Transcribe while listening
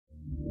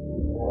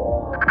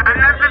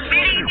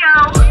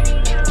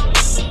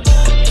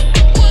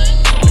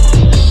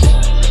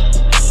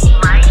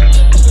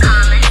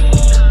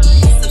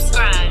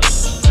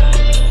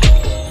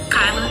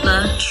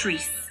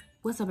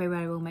What's up,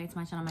 everybody? Welcome back to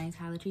my channel. My name is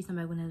Tyler Trees. I'm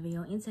back with another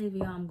video. In today's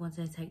video, I'm going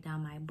to take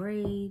down my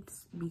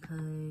braids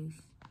because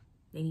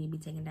they need to be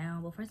taken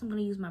down. But first, I'm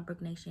going to use my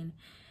Brook Nation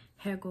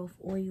hair growth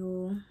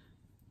oil.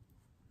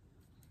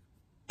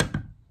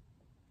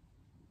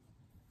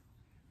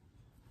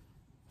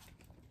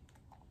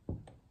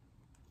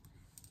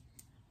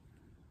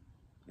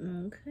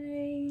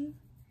 Okay.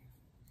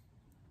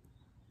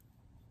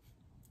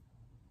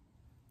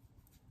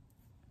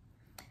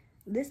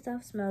 This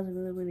stuff smells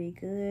really, really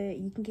good.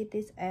 You can get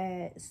this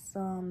at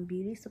some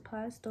beauty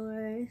supply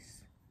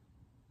stores.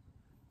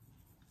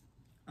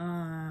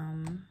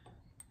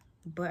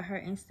 But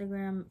her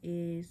Instagram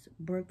is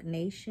Brook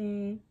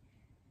Nation.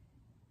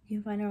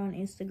 You can find her on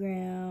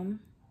Instagram.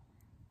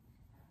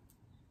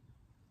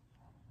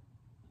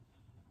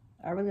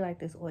 I really like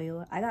this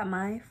oil. I got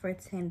mine for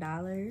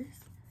 $10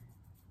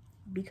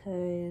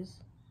 because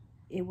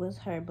it was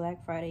her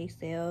Black Friday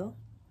sale.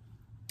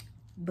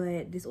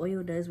 But this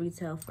oil does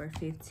retail for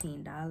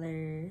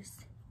 $15.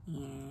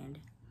 And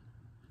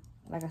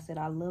like I said,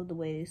 I love the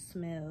way it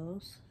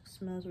smells. It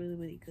smells really,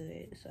 really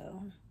good.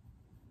 So,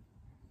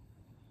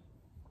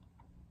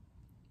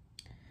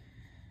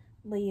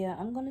 but yeah,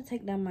 I'm gonna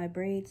take down my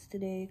braids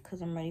today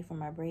because I'm ready for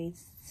my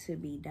braids to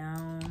be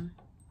down.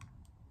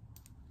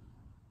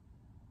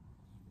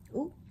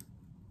 Ooh.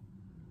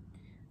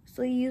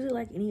 So you use it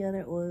like any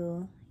other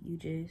oil. You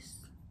just,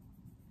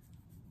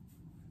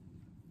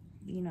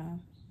 you know,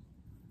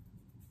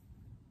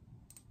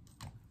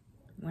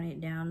 run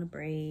it down the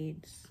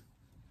braids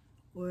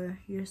or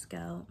your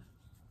scalp.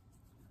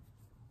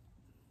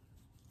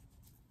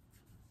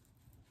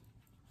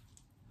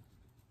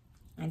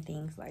 And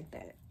things like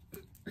that.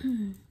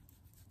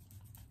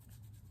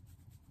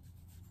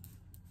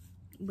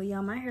 But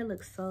y'all, my hair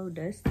looks so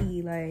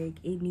dusty. Like,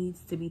 it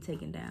needs to be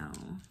taken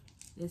down.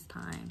 It's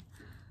time.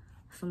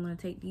 So I'm gonna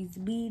take these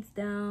beads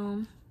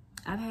down.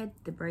 I've had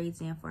the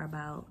braids in for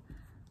about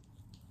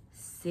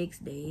 6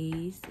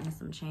 days and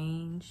some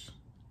change.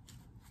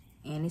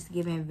 And it's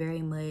giving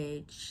very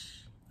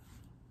much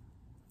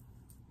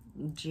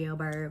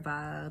jailbird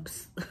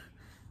vibes.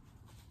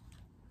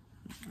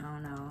 I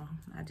don't know.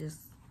 I just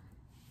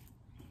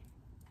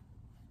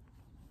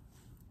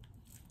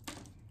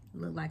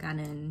look like I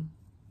done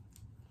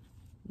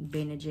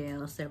been to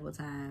jail several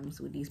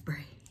times with these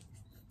braids.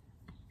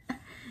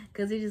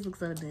 Because it just looks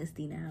so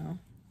dusty now.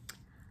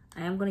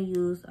 I am going to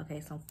use,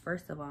 okay, so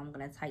first of all, I'm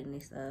going to tighten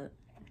this up.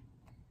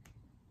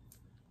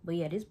 But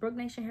yeah, this Brook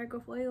Nation hair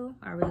growth oil,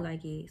 I really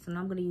like it. So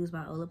now I'm going to use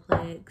my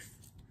Olaplex.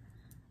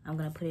 I'm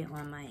going to put it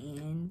on my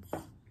ends.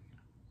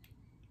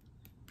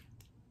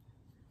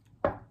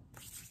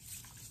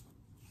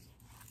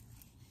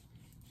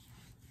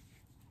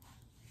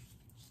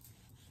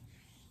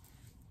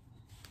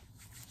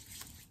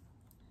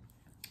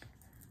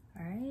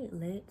 Alright,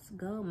 let's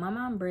go. My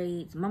mom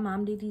braids. My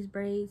mom did these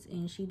braids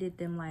and she did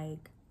them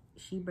like,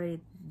 she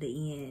braided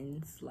the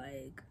ends.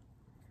 Like,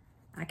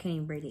 I can't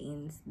even braid the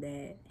ends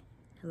that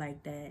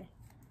like that.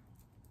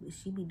 But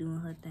she be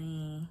doing her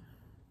thing.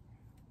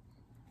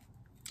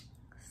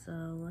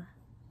 So,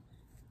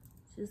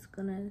 just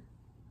gonna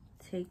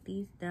take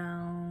these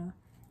down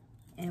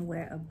and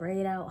wear a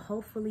braid out.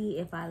 Hopefully,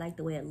 if I like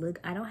the way it look.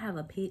 I don't have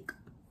a pick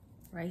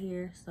right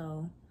here,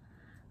 so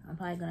I'm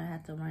probably gonna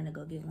have to run to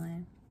go get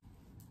one.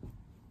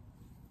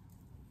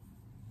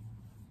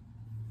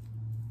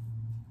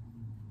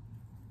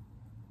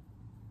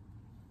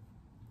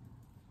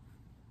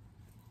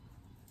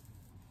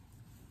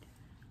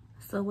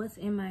 So what's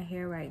in my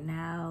hair right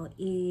now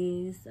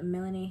is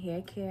melanin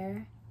hair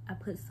care. I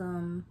put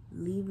some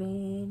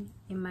leave-in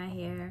in my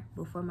hair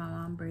before my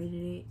mom braided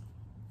it.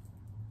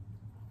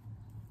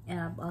 And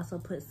I've also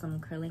put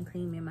some curling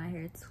cream in my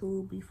hair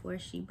too before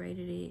she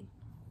braided it.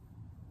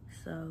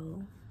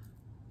 So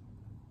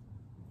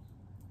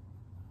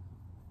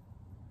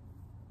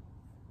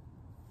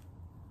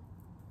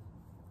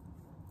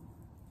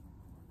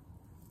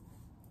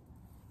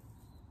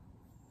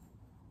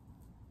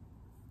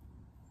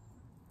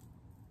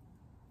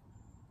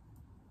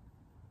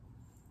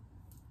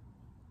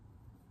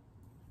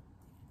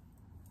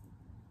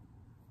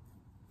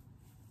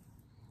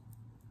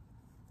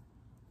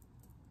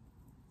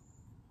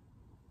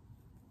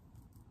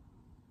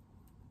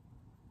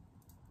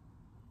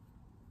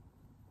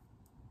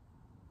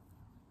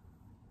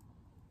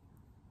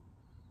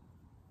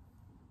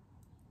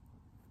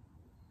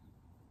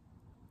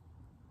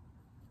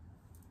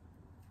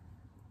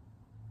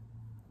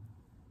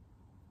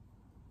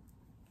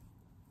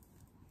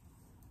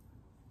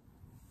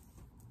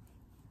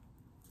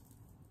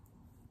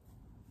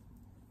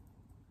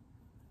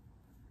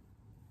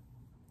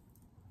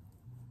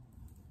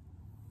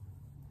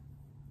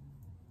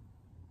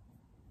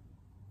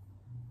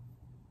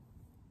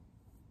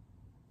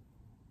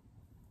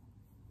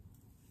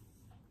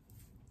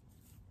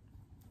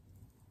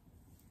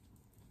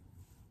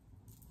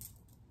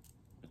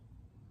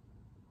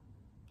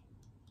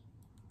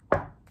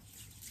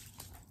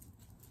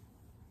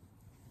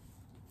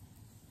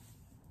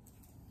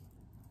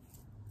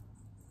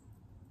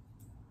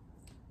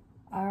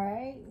all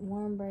right,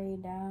 one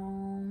braid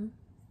down.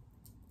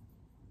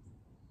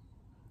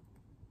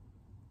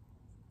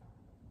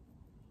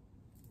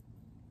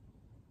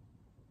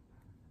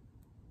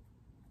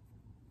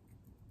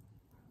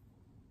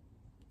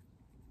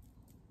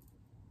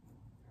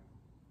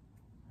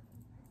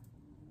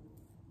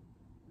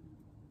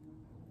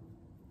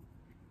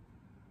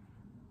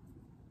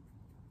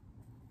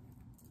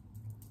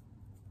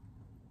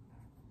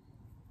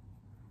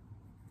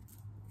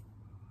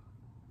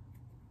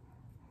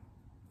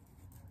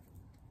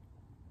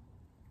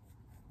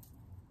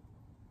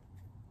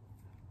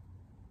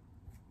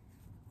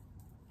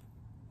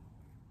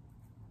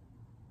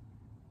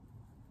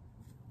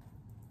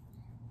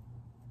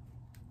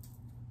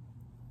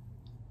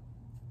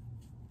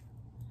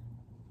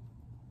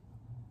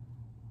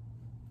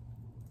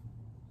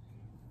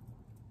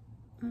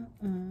 Hold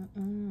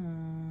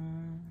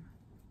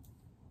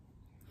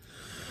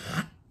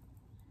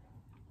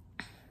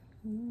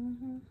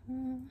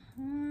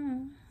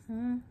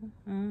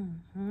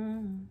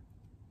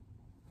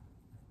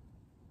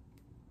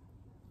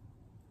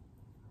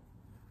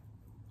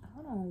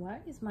on,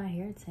 why is my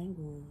hair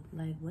tangled?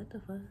 Like, what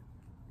the fuck?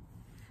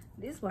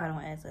 This is why I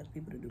don't ask other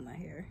people to do my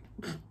hair.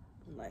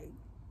 Like,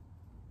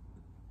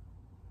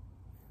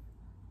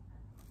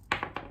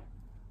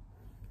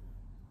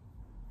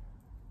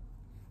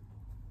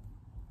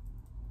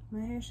 my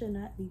hair should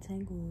not be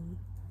tangled.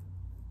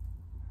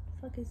 The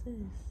fuck is this?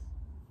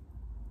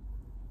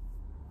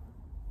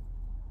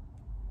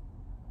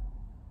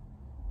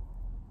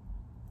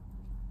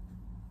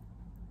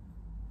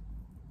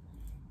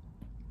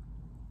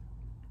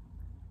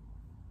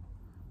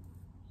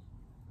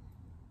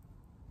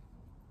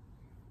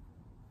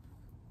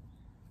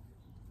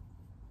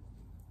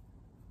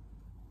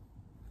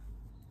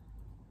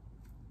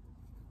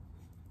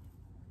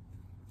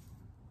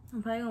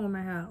 I'm probably gonna wear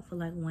my hair out for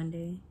like one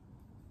day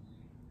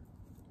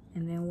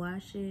and then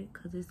wash it,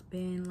 because it's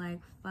been like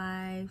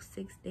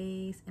 5-6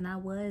 days and I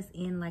was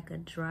in like a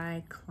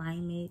dry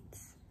climate.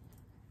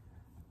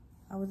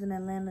 I was in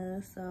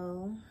Atlanta,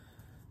 so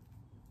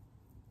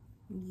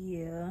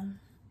yeah,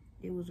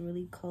 it was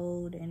really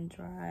cold and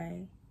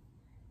dry.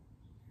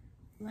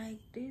 Like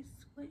this,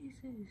 what is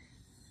this?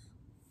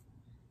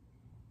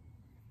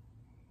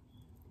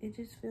 It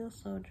just feels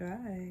so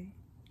dry.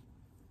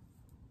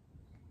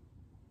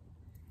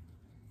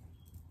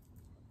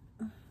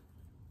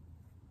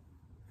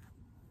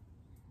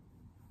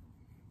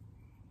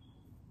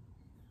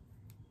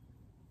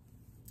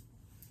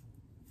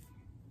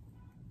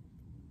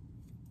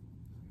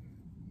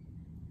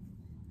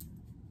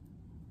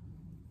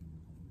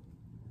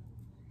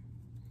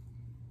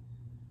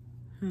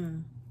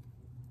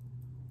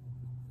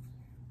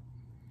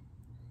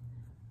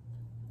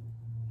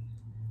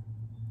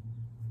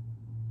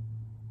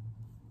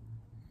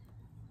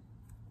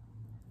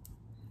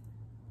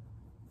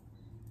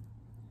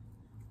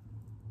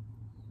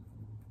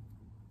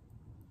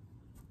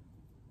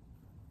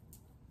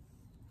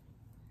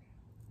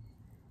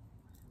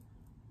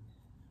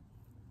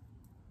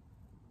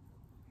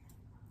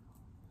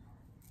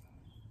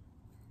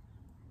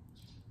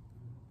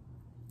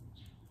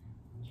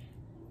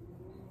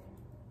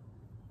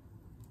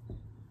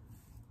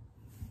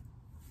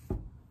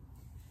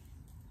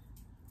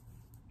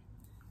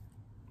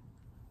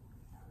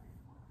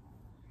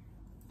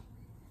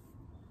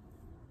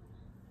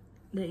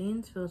 The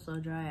ends feel so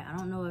dry. I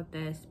don't know if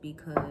that's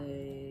because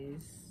I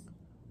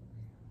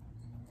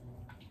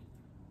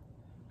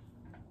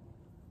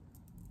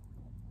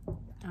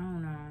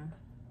don't know.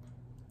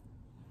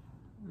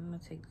 I'm gonna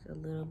take a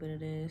little bit of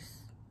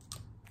this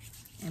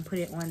and put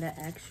it on the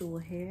actual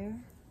hair,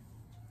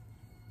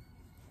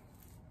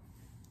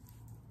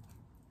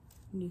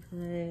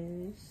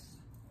 because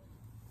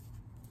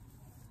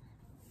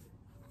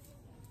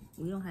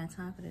we don't have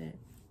time for that.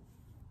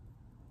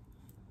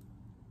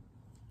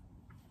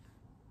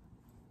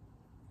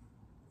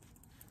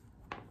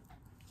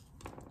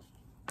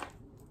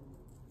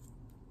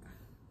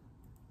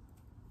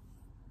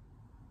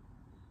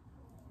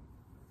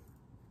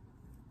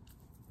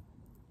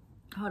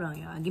 Hold on,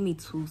 y'all. Give me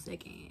 2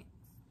 seconds.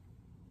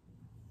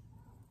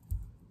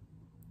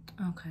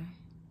 Okay.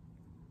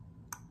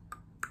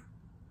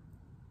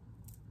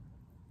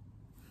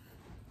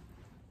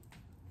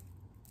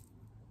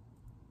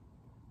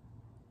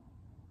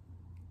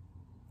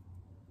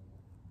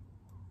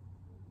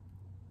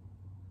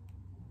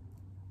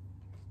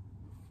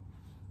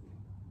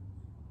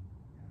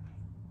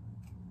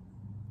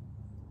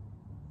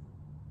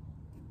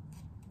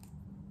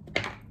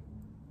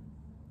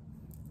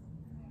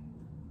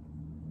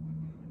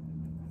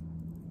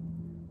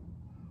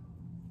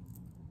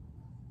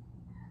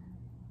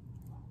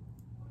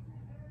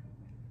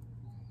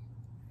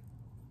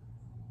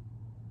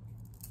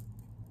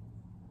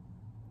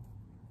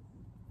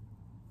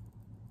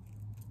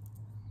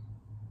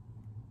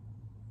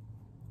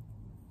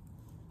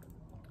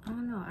 I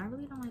don't know. I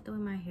really don't like the way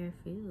my hair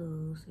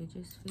feels. It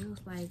just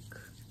feels like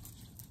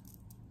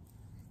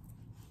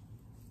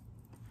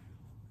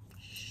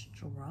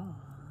straw.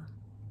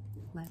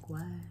 Like,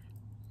 why?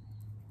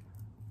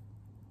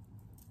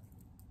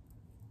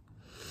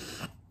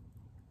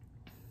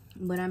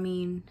 But I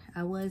mean,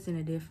 I was in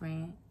a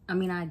different, I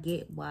mean, I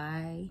get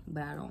why,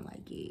 but I don't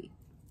like it.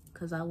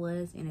 Because I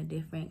was in a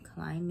different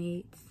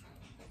climate.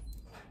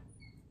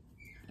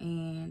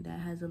 And that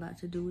has a lot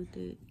to do with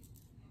it.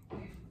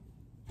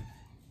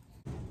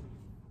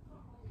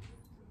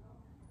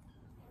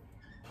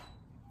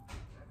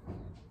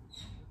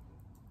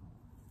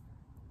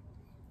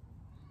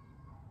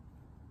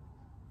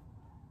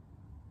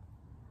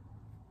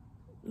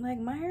 Like,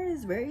 my hair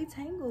is very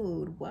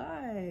tangled.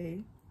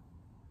 Why?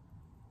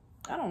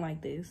 I don't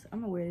like this.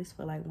 I'm gonna wear this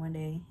for like one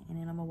day and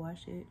then I'm gonna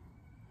wash it.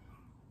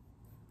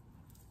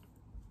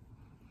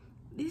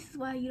 This is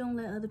why you don't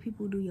let other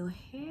people do your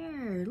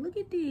hair. Look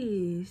at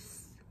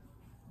this.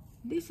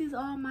 This is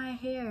all my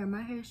hair.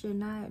 My hair should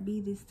not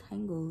be this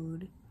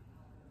tangled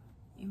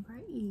in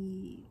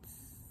braids.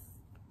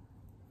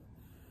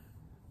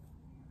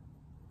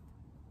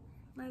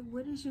 Like,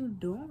 what is you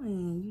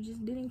doing? You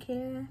just didn't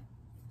care?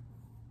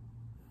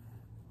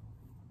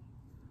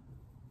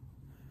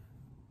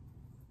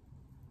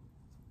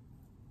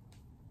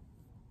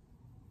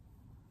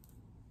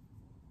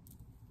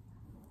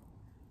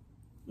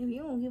 If you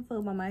don't give a fuck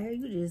about my hair,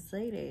 you just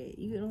say that.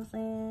 You get what I'm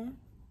saying?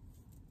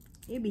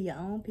 It be your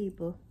own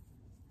people.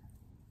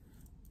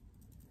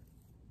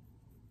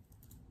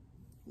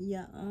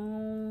 Your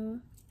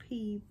own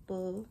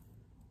people.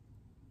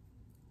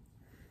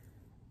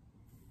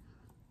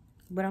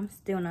 But I'm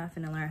still not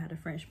finna learn how to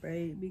French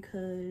braid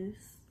because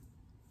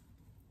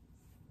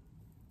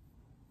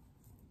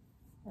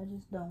I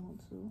just don't want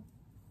to.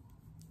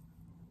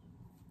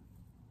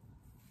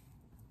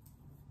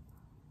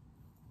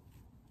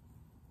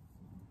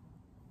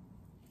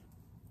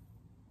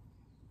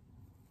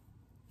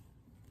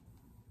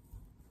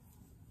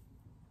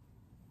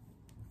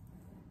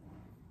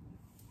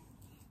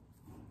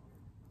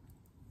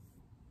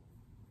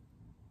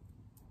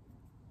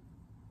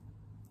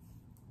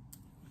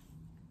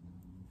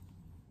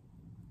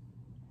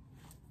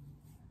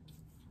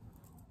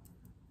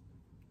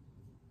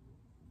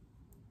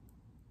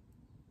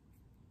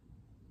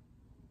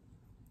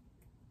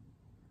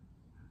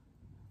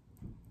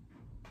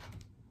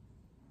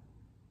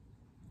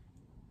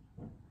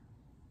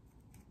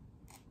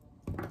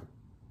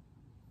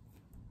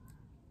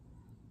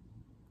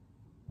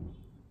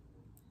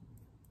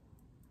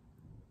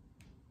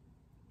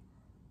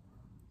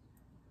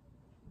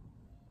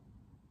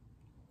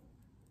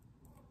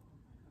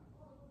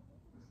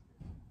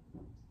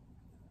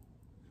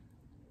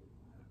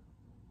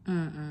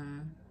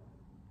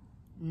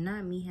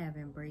 Not me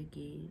having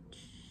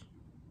breakage.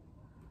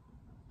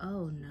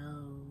 Oh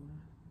no.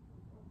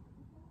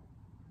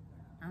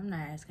 I'm not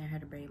asking her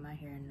to braid my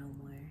hair no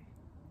more.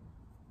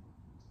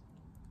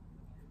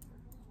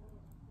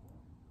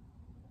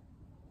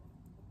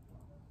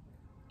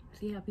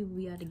 See how people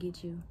be out to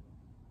get you?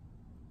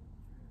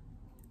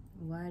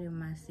 Why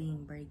am I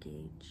seeing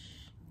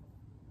breakage?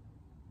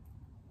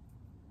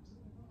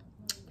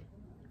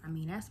 I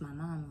mean, that's my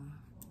mama.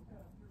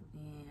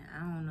 And I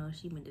don't know if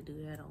she meant to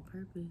do that on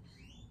purpose.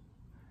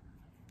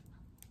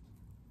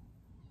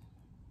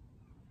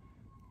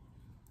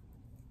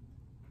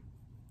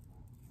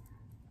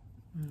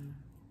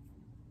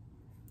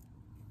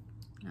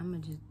 I'm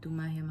gonna just do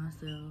my hair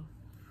myself.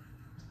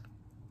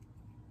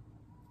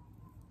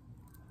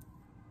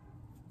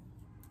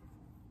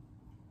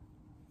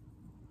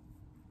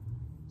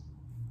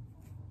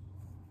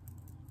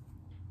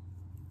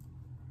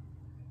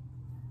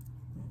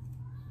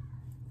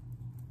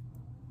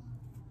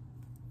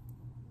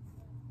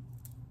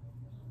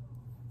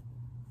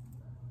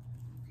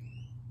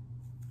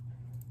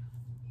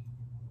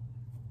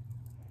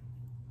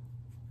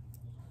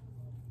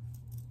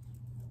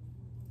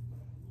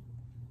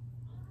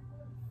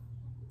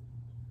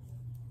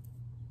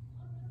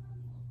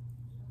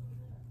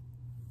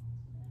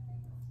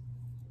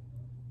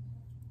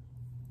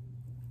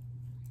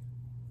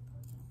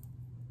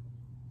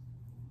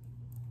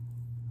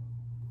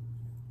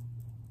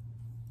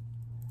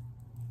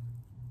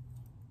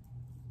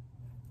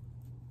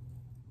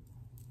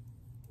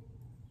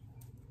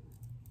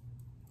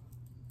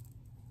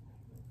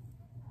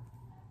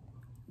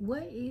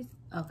 What is,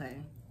 okay.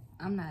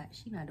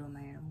 She's not doing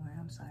my hair no more.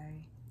 I'm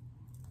sorry.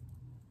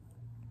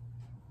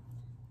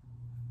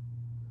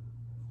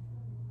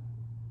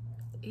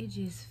 It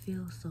just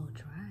feels so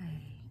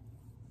dry.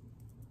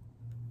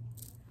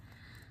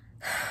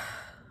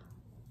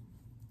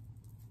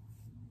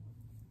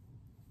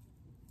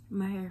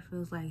 My hair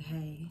feels like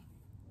hay.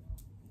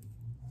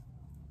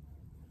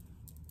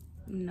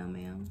 No,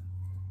 ma'am.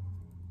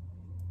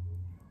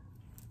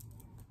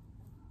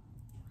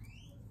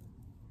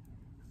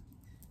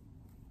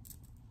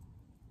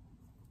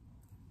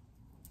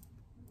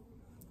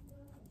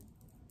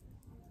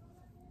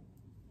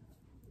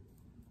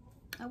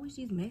 I wish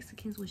these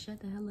Mexicans would shut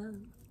the hell up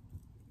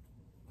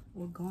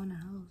or go in the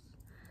house.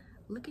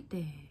 Look at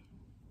that.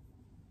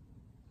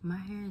 My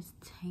hair is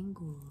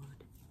tangled.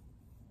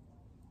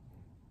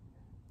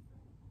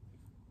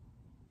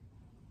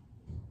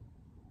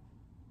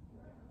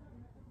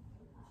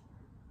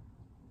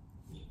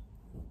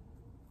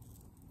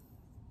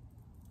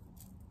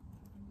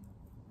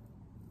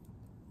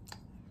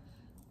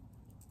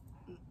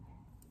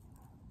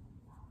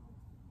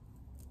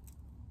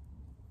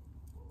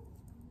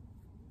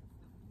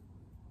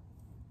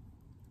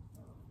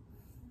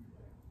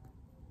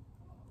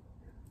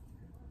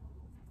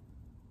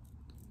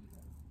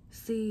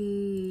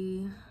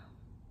 See,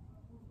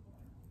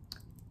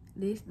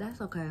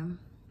 that's okay.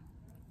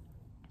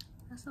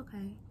 That's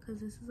okay, because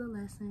this is a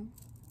lesson.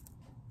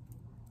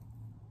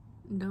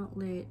 Don't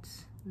let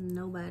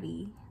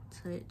nobody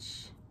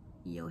touch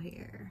your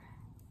hair.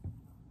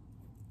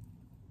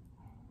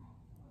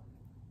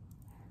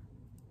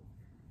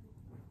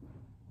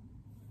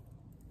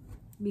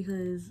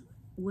 Because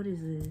what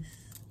is this?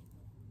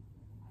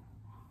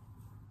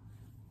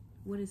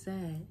 What is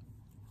that?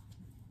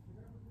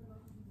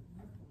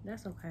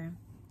 That's okay.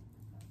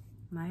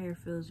 My hair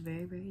feels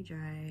very, very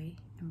dry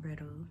and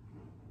brittle.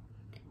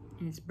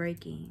 And it's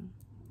breaking.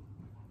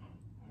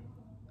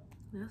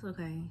 That's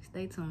okay.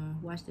 Stay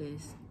tuned. Watch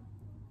this.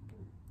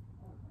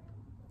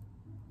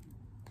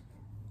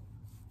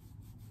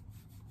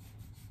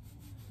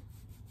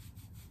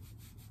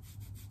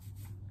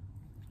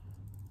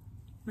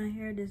 My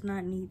hair does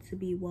not need to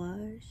be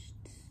washed.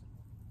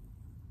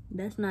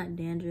 That's not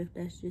dandruff,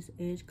 that's just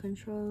edge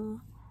control.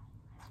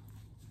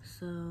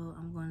 So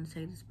I'm going to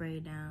take the spray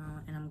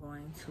down and I'm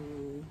going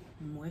to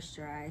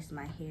moisturize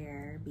my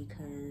hair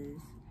because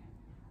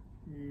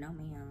no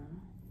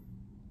ma'am.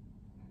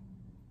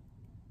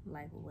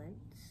 Like what?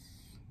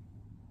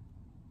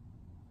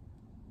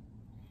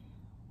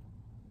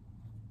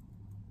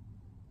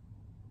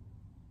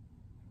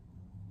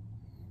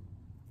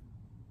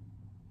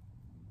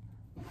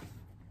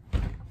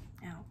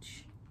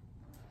 Ouch.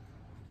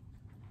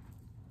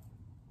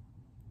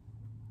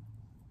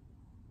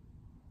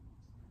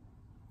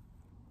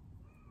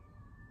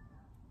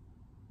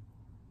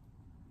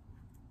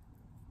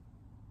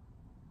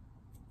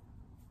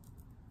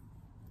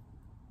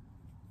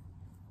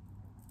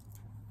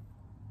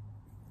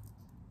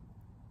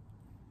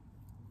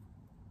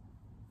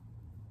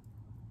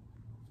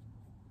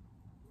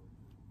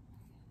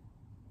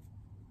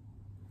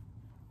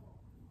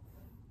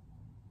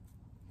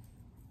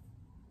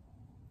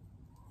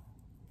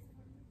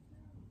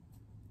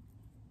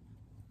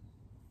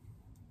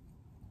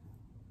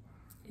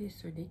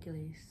 It's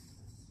ridiculous.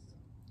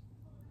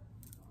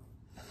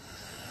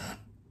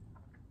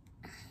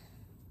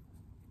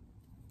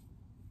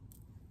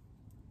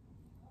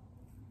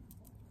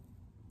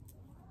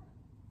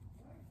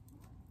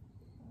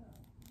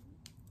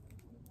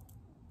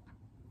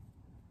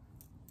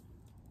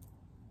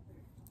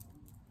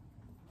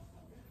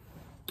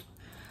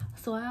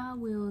 So I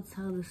will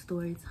tell the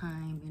story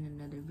time in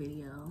another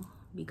video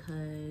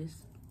because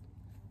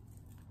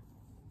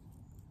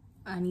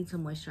I need to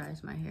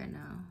moisturize my hair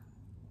now.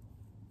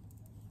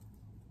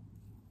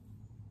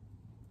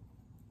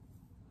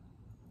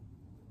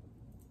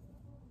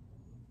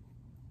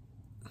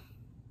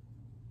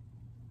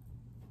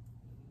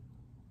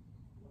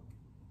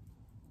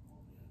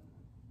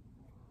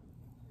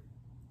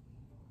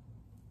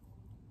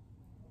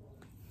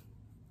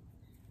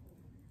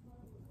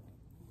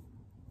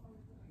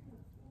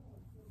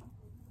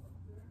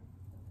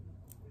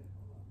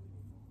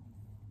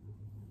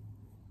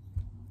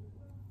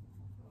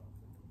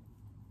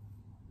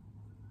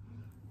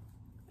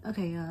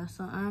 Okay, y'all,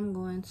 so I'm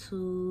going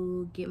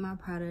to get my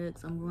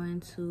products.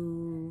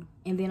 And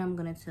then I'm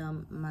gonna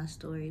tell my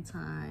story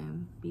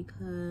time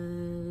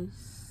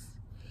because,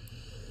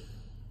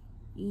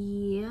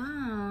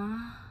 yeah.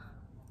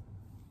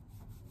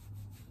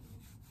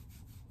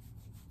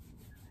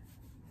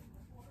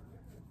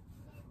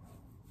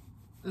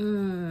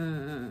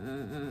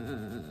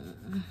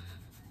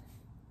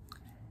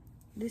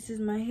 This is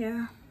my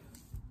hair.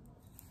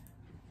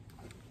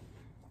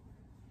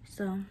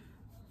 So,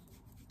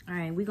 all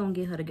right, we're gonna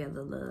get her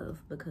together, love,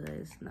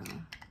 because no,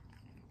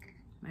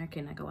 my hair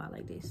cannot go out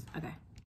like this. Okay.